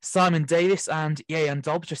Simon Davis and Ieuan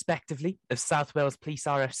Dobbs, respectively, of South Wales Police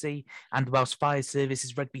RFC and Welsh Fire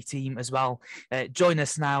Services rugby team as well. Join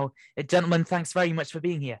us now. Gentlemen, thanks very much for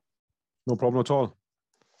being here. No problem at all.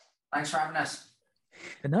 Thanks for having us.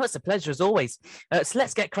 No, it's a pleasure as always. So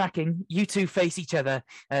let's get cracking. You two face each other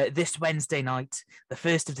this Wednesday night, the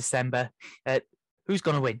 1st of December. Who's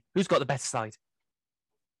going to win? Who's got the better side?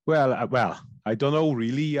 Well, I don't know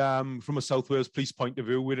really. From a South Wales Police point of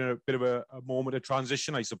view, we're in a bit of a moment of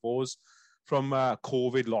transition, I suppose, from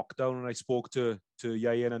COVID lockdown. And I spoke to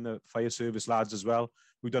Ieuan and the fire service lads as well.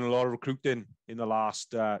 We've done a lot of recruiting in the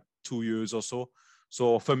last 2 years or so.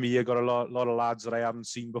 So for me, I got a lot of lads that I haven't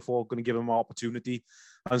seen before. Going to give them an opportunity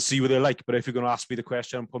and see what they're like. But if you're going to ask me the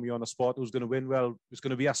question and put me on the spot, who's going to win? Well, it's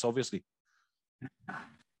going to be us, obviously.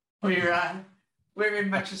 We're in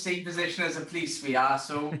much the same position as the police we are.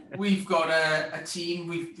 So we've got a team.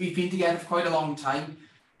 We've been together for quite a long time.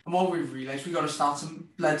 And what we've realised, we've got to start some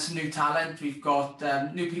new talent. We've got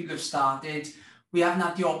new people have started. We haven't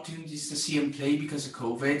had the opportunities to see them play because of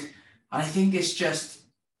COVID. And I think it's just,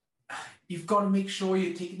 you've got to make sure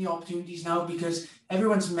you're taking the opportunities now, because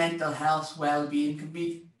everyone's mental health, well-being can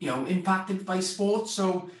be, impacted by sport.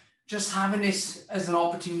 So just having this as an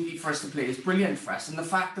opportunity for us to play is brilliant for us. And the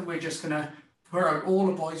fact that we're just going to put out all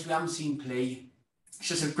the boys we haven't seen play, it's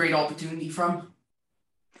just a great opportunity for them.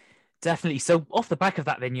 Definitely. So off the back of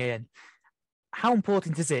that then, Ieuan, how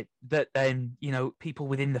important is it that, people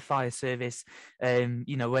within the fire service,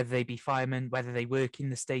 whether they be firemen, whether they work in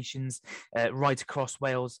the stations right across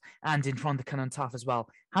Wales and in Rhondda Cynon Taf as well,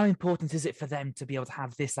 how important is it for them to be able to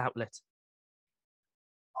have this outlet?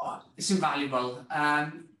 Oh, it's invaluable.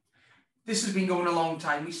 This has been going a long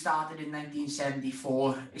time. We started in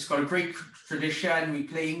 1974. It's got a great tradition. We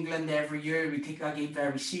play England every year. We take our game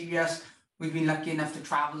very serious. We've been lucky enough to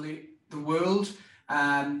travel the world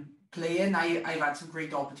playing. I've had some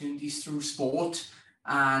great opportunities through sport,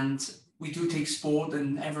 and we do take sport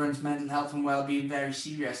and everyone's mental health and well-being very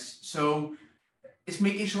serious. So it's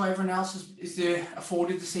making sure everyone else is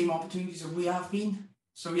afforded the same opportunities that we have been.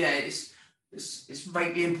 So yeah, it's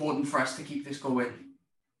vitally important for us to keep this going.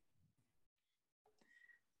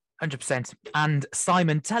 100%. And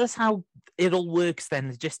Simon, tell us how it all works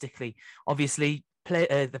then logistically. Obviously,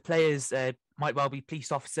 the players might well be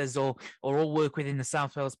police officers or all work within the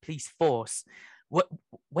South Wales Police Force.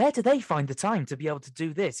 Where do they find the time to be able to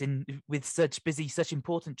do this with such busy, such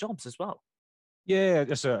important jobs as well? Yeah,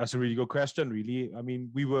 that's a really good question, really. I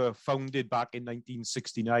mean, we were founded back in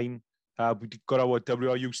 1969. We got our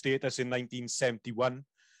WRU status in 1971.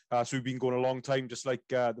 So we've been going a long time, just like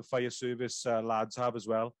the fire service lads have as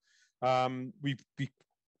well. We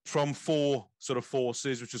from four sort of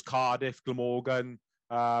forces, which was Cardiff, Glamorgan,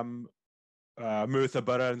 Merthyr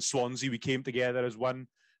Borough and Swansea. We came together as one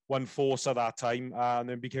force at that time and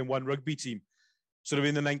then became one rugby team. Sort of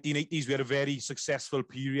in the 1980s, we had a very successful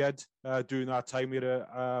period during that time. We had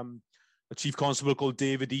a chief constable called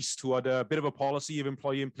David East, who had a bit of a policy of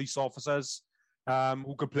employing police officers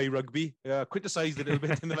who could play rugby, criticised a little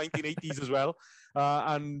bit in the 1980s as well.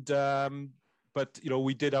 But,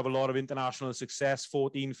 we did have a lot of international success,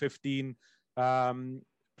 14, 15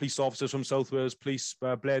 police officers from South Wales Police.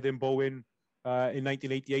 Bleddyn Bowen in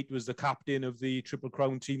 1988 was the captain of the Triple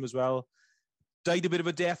Crown team as well. Died a bit of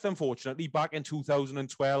a death, unfortunately, back in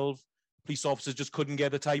 2012. Police officers just couldn't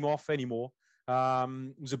get the time off anymore.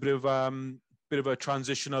 It was a bit of a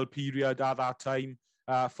transitional period at that time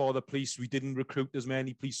for the police. We didn't recruit as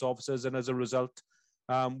many police officers, and as a result,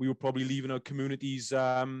 we were probably leaving our communities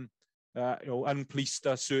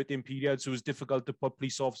unpoliced at certain periods. So it was difficult to put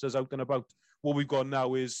police officers out and about. What we've got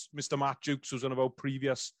now is Mr. Matt Jukes, who's one of our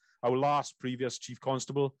last previous chief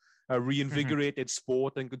constable, reinvigorated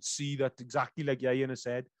sport and could see that exactly like Ieuan has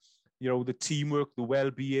said, the teamwork, the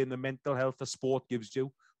well-being, the mental health the sport gives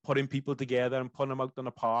you, putting people together and putting them out on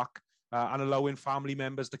a park and allowing family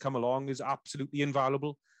members to come along is absolutely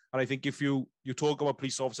invaluable. And I think if you talk about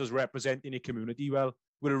police officers representing a community, well,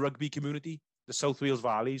 we're a rugby community, the South Wales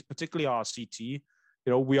Valleys, particularly RCT,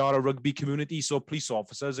 we are a rugby community, so police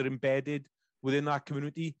officers are embedded within that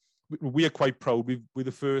community. We are quite proud. We're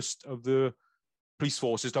the first of the police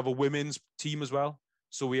forces to have a women's team as well.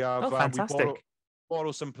 So we have fantastic. We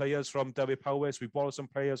borrow some players from Dyfed-Powys, we borrow some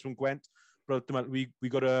players from Gwent, but ultimately we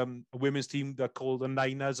got a women's team that called the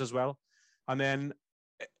Niners as well. And then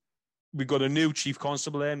we got a new chief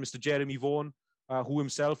constable then, Mr. Jeremy Vaughan, who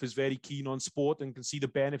himself is very keen on sport and can see the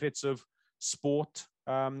benefits of sport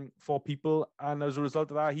for people. And as a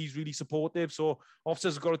result of that, he's really supportive. So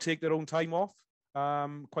officers have got to take their own time off,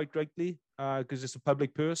 quite rightly, because it's a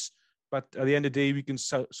public purse. But at the end of the day, we can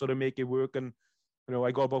sort of make it work. And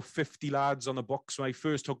I got about 50 lads on the books when I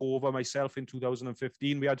first took over myself in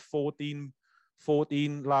 2015. We had 14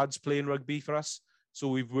 lads playing rugby for us. So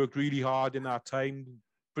we've worked really hard in that time.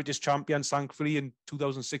 British champions, thankfully, in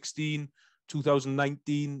 2016,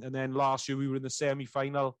 2019. And then last year we were in the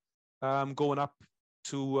semi-final going up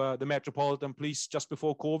to the Metropolitan Police just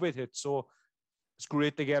before COVID hit. So it's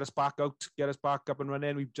great to get us back out, get us back up and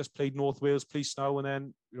running. We've just played North Wales Police now. And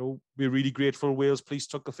then, we're really grateful Wales Police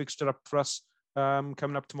took the fixture up for us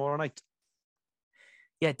coming up tomorrow night.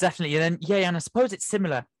 Yeah, definitely. And then, and I suppose it's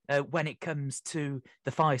similar when it comes to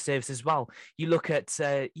the fire service as well. You look at,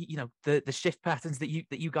 the shift patterns that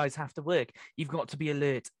you guys have to work. You've got to be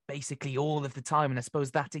alert basically all of the time. And I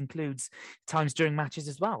suppose that includes times during matches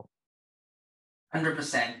as well.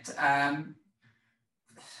 100%.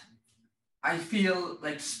 I feel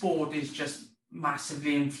like sport is just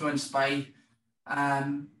massively influenced by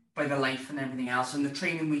the life and everything else, and the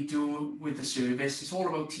training we do with the service. It's all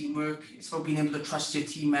about teamwork. It's about being able to trust your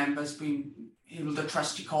team members, being able to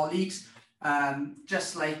trust your colleagues.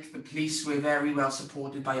 Just like the police, we're very well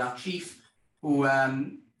supported by our chief, who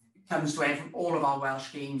comes to all of our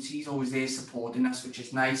Welsh games. He's always there supporting us, which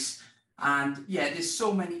is nice. And there's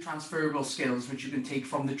so many transferable skills which you can take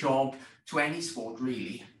from the job to any sport,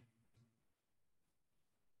 really.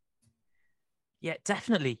 Yeah,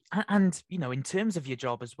 definitely. And, in terms of your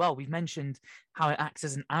job as well, we've mentioned how it acts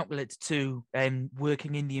as an outlet to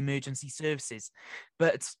working in the emergency services.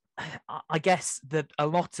 But I guess that a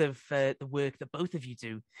lot of the work that both of you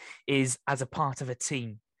do is as a part of a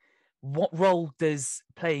team. What role does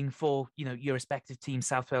playing for, your respective teams,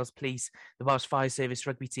 South Wales Police, the Welsh Fire Service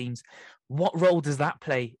rugby teams, what role does that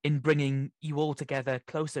play in bringing you all together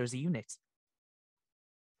closer as a unit?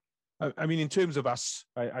 I mean, in terms of us,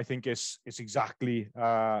 I think it's exactly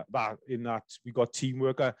that, in that we got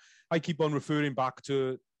teamwork. I keep on referring back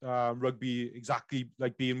to rugby exactly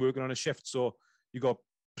like working on a shift. So you got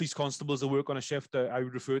police constables that work on a shift. I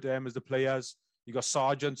would refer to them as the players. You got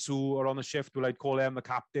sergeants who are on the shift, who I'd call them the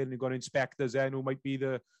captain. You've got inspectors then who might be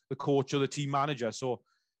the coach or the team manager. So,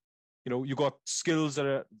 you got skills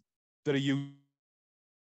that are you.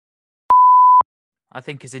 I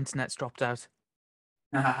think his internet's dropped out.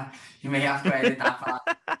 You may have to edit that part.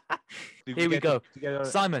 Here we go.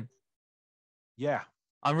 Simon. Yeah.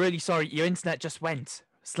 I'm really sorry. Your internet just went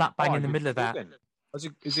slap bang in the middle of that.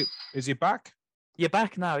 Is it back? You're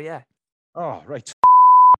back now, yeah. Oh, right.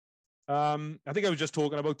 I think I was just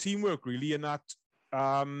talking about teamwork, really, and that,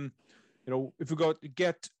 if we got to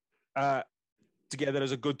get together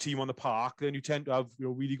as a good team on the park, then you tend to have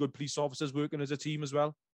really good police officers working as a team as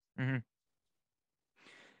well. Mm-hmm.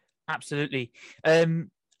 Absolutely.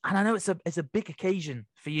 And I know it's a big occasion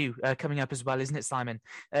for you coming up as well, isn't it, Simon?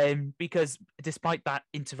 Because despite that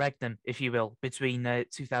interregnum, if you will, between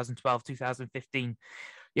 2012, 2015,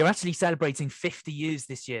 you're actually celebrating 50 years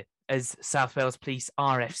this year as South Wales Police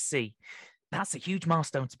RFC. That's a huge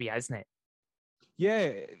milestone to be at, isn't it?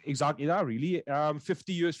 Yeah, exactly that, really.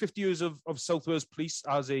 50 years of South Wales Police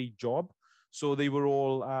as a job. So they were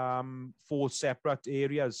all 4 separate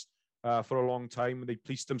areas for a long time. They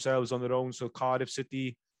policed themselves on their own. So Cardiff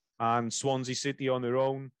City and Swansea City on their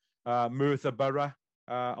own, Merthyr Borough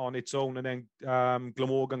on its own, and then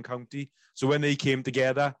Glamorgan County. So when they came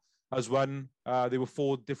together as one, they were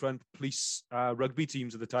 4 different police rugby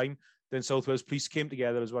teams at the time. Then South Wales Police came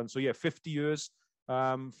together as one. So 50 years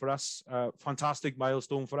for us, fantastic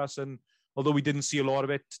milestone for us. And although we didn't see a lot of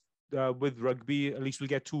it with rugby, at least we'll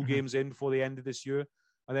get 2 games in before the end of this year.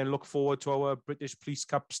 And then look forward to our British Police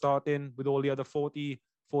Cup starting with all the other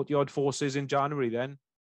 40-odd forces in January then.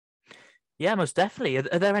 Yeah, most definitely.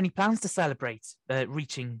 Are there any plans to celebrate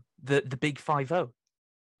reaching the big 5-0?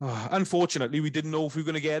 Unfortunately, we didn't know if we were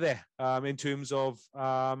going to get there in terms of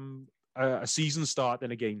a season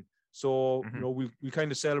starting again. So, we'll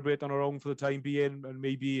kind of celebrate on our own for the time being, and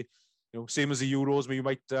maybe, same as the Euros, we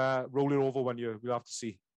might roll it over one year. We'll have to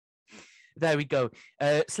see. There we go.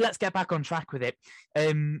 So let's get back on track with it,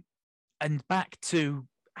 and back to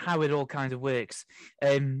how it all kind of works.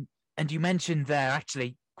 And you mentioned there,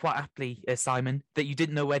 actually, quite aptly, Simon, that you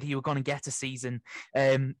didn't know whether you were going to get a season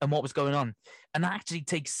and what was going on. And that actually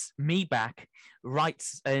takes me back right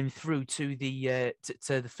through to the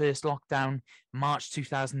to the first lockdown, March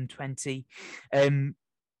 2020.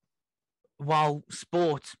 While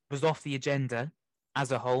sport was off the agenda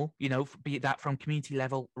as a whole, be it that from community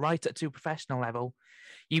level right up to professional level,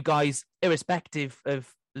 you guys, irrespective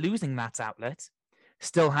of losing that outlet,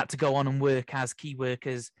 still had to go on and work as key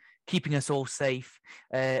workers, keeping us all safe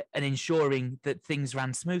and ensuring that things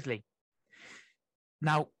ran smoothly.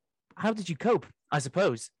 Now, how did you cope, I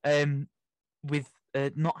suppose, with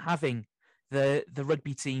not having the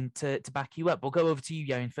rugby team to back you up? We'll go over to you,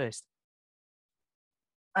 Ieuan, first.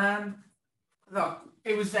 Look,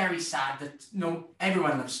 it was very sad that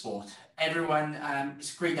everyone loves sport. Everyone,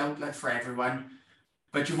 it's a great outlet for everyone,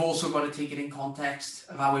 but you've also got to take it in context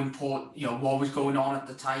of how important, what was going on at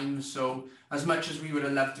the time. So as much as we would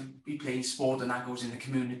have loved to be playing sport, and that goes in the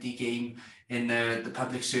community game, in the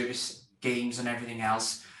public service games and everything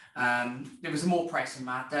else, there was a more pressing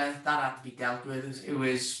matter that had to be dealt with. It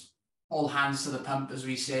was all hands to the pump, as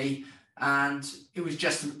we say, and it was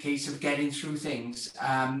just a case of getting through things.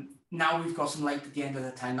 Now we've got some light at the end of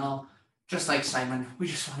the tunnel. Just like Simon, we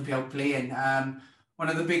just want to be out playing. One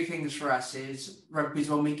of the big things for us is rugby's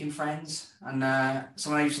about making friends. And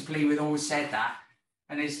someone I used to play with always said that.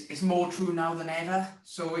 And it's more true now than ever.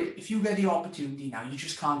 So if you get the opportunity now, you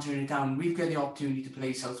just can't turn it down. We've got the opportunity to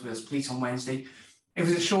play South Wales Police on Wednesday. It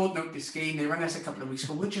was a short notice game. They rang us a couple of weeks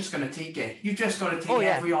ago. We're just going to take it. You've just got to take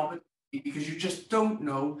every opportunity, because you just don't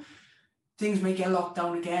know. Things may get locked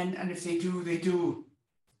down again. And if they do, they do.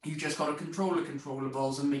 You just got to control the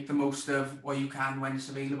controllables and make the most of what you can when it's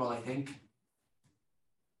available, I think.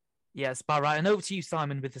 Yes, about right. And over to you,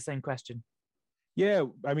 Simon, with the same question. Yeah,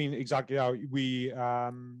 I mean, exactly. We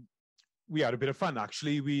had a bit of fun,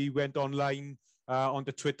 actually. We went online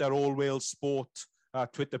onto Twitter, All Wales Sport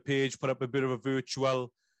Twitter page, put up a bit of a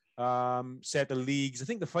virtual set of leagues. I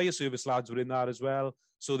think the fire service lads were in that as well.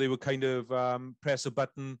 So they would kind of press a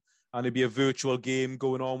button and there'd be a virtual game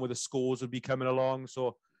going on where the scores would be coming along.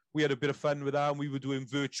 So we had a bit of fun with that, and we were doing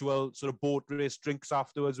virtual sort of boat race drinks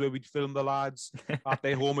afterwards, where we'd film the lads at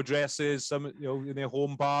their home addresses, some in their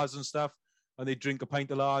home bars and stuff, and they'd drink a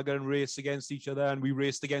pint of lager and race against each other, and we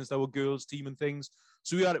raced against our girls' team and things.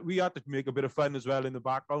 So we had to make a bit of fun as well in the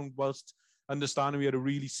background, whilst understanding we had a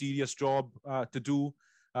really serious job to do.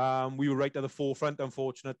 We were right at the forefront,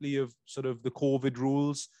 unfortunately, of sort of the COVID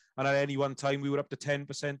rules, and at any one time we were up to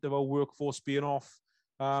 10% of our workforce being off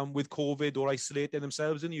with COVID or isolating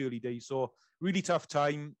themselves in the early days. So really tough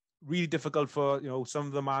time, really difficult for some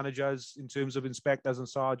of the managers in terms of inspectors and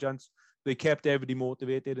sergeants. They kept everybody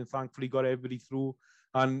motivated and thankfully got everybody through.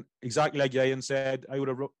 And exactly like Ieuan said, I would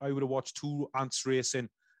have watched 2 ants racing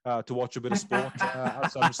to watch a bit of sport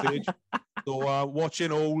at some stage. So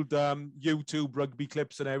watching old YouTube rugby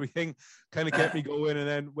clips and everything kind of kept me going. And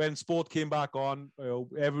then when sport came back on,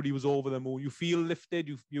 everybody was over the moon. You feel lifted.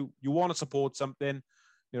 You want to support something.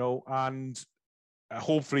 And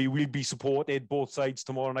hopefully we'll be supported both sides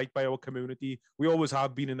tomorrow night by our community. We always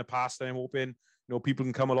have been in the past, and I'm hoping people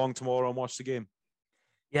can come along tomorrow and watch the game.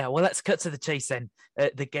 Yeah, well, let's cut to the chase then.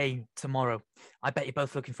 The game tomorrow. I bet you're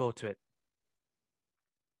both looking forward to it.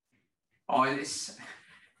 Oh,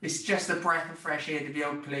 it's just a breath of fresh air to be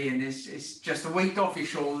out playing. It's just a weight off your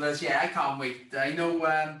shoulders. Yeah, I can't wait. I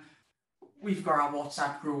know we've got our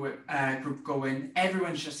WhatsApp group going.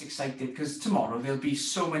 Everyone's just excited because tomorrow there'll be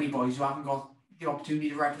so many boys who haven't got the opportunity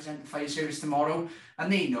to represent the fire service tomorrow,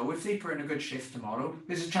 and they know if they put in a good shift tomorrow,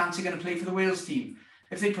 there's a chance they're going to play for the Wales team.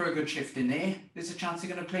 If they put a good shift in there, there's a chance they're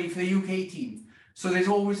going to play for the UK team. So there's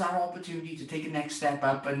always that opportunity to take a next step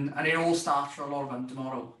up, and it all starts for a lot of them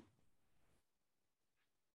tomorrow.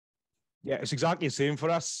 Yeah, it's exactly the same for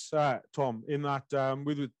us, Tom, in that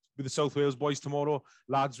with the South Wales boys tomorrow,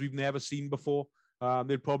 lads we've never seen before.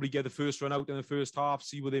 They'll probably get the first run out in the first half,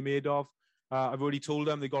 see what they're made of. I've already told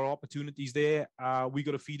them they got opportunities there. We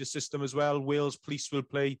got a feeder system as well. Wales Police will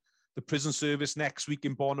play the prison service next week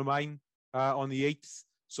in Bonamine on the 8th.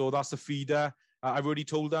 So that's the feeder. I've already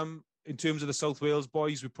told them in terms of the South Wales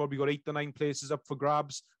boys, we've probably got 8 to 9 places up for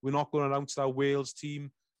grabs. We're not going to announce our Wales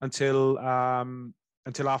team until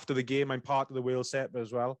after the game. I'm part of the Wales set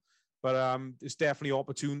as well. But there's definitely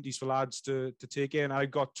opportunities for lads to take in.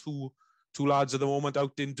 I've got two lads at the moment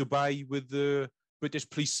out in Dubai with the British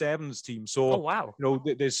Police Sevens team. So, wow.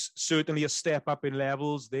 There's certainly a step up in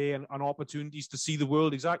levels there and opportunities to see the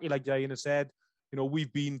world, exactly like Ieuan has said.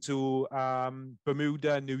 We've been to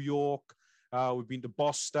Bermuda, New York, we've been to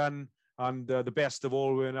Boston, and the best of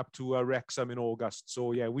all, we went up to Wrexham in August.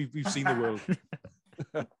 So, yeah, we've seen the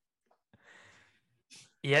world.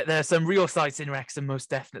 Yeah, there are some real sights in Wrexham, most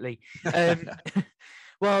definitely.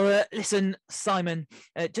 Well, listen, Simon,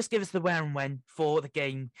 just give us the where and when for the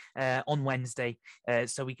game on Wednesday,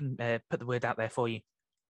 so we can put the word out there for you.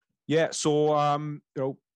 Yeah, so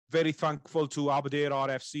very thankful to Aberdare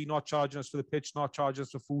RFC, not charging us for the pitch, not charging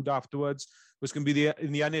us for food afterwards. It's going to be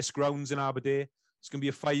in the Ennis grounds in Aberdare. It's going to be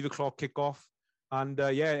a 5 o'clock kickoff, and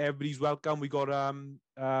everybody's welcome. We got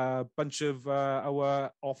a bunch of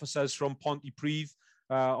our officers from Pontypridd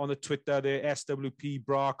on the Twitter, the SWP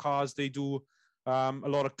Bra Cars. They do a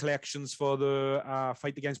lot of collections for the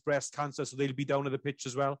fight against breast cancer, so they'll be down at the pitch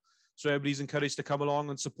as well. So everybody's encouraged to come along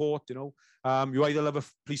and support. You either love a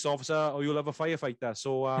police officer or you love a firefighter.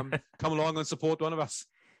 So come along and support one of us.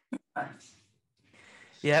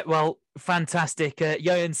 Yeah, well, fantastic.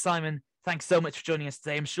 Johan, Simon, thanks so much for joining us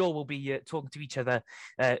today. I'm sure we'll be talking to each other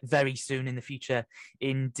very soon in the future,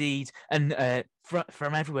 indeed. And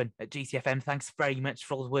from everyone at GTFM, thanks very much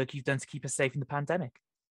for all the work you've done to keep us safe in the pandemic.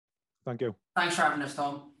 Thank you. Thanks for having us,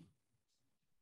 Tom.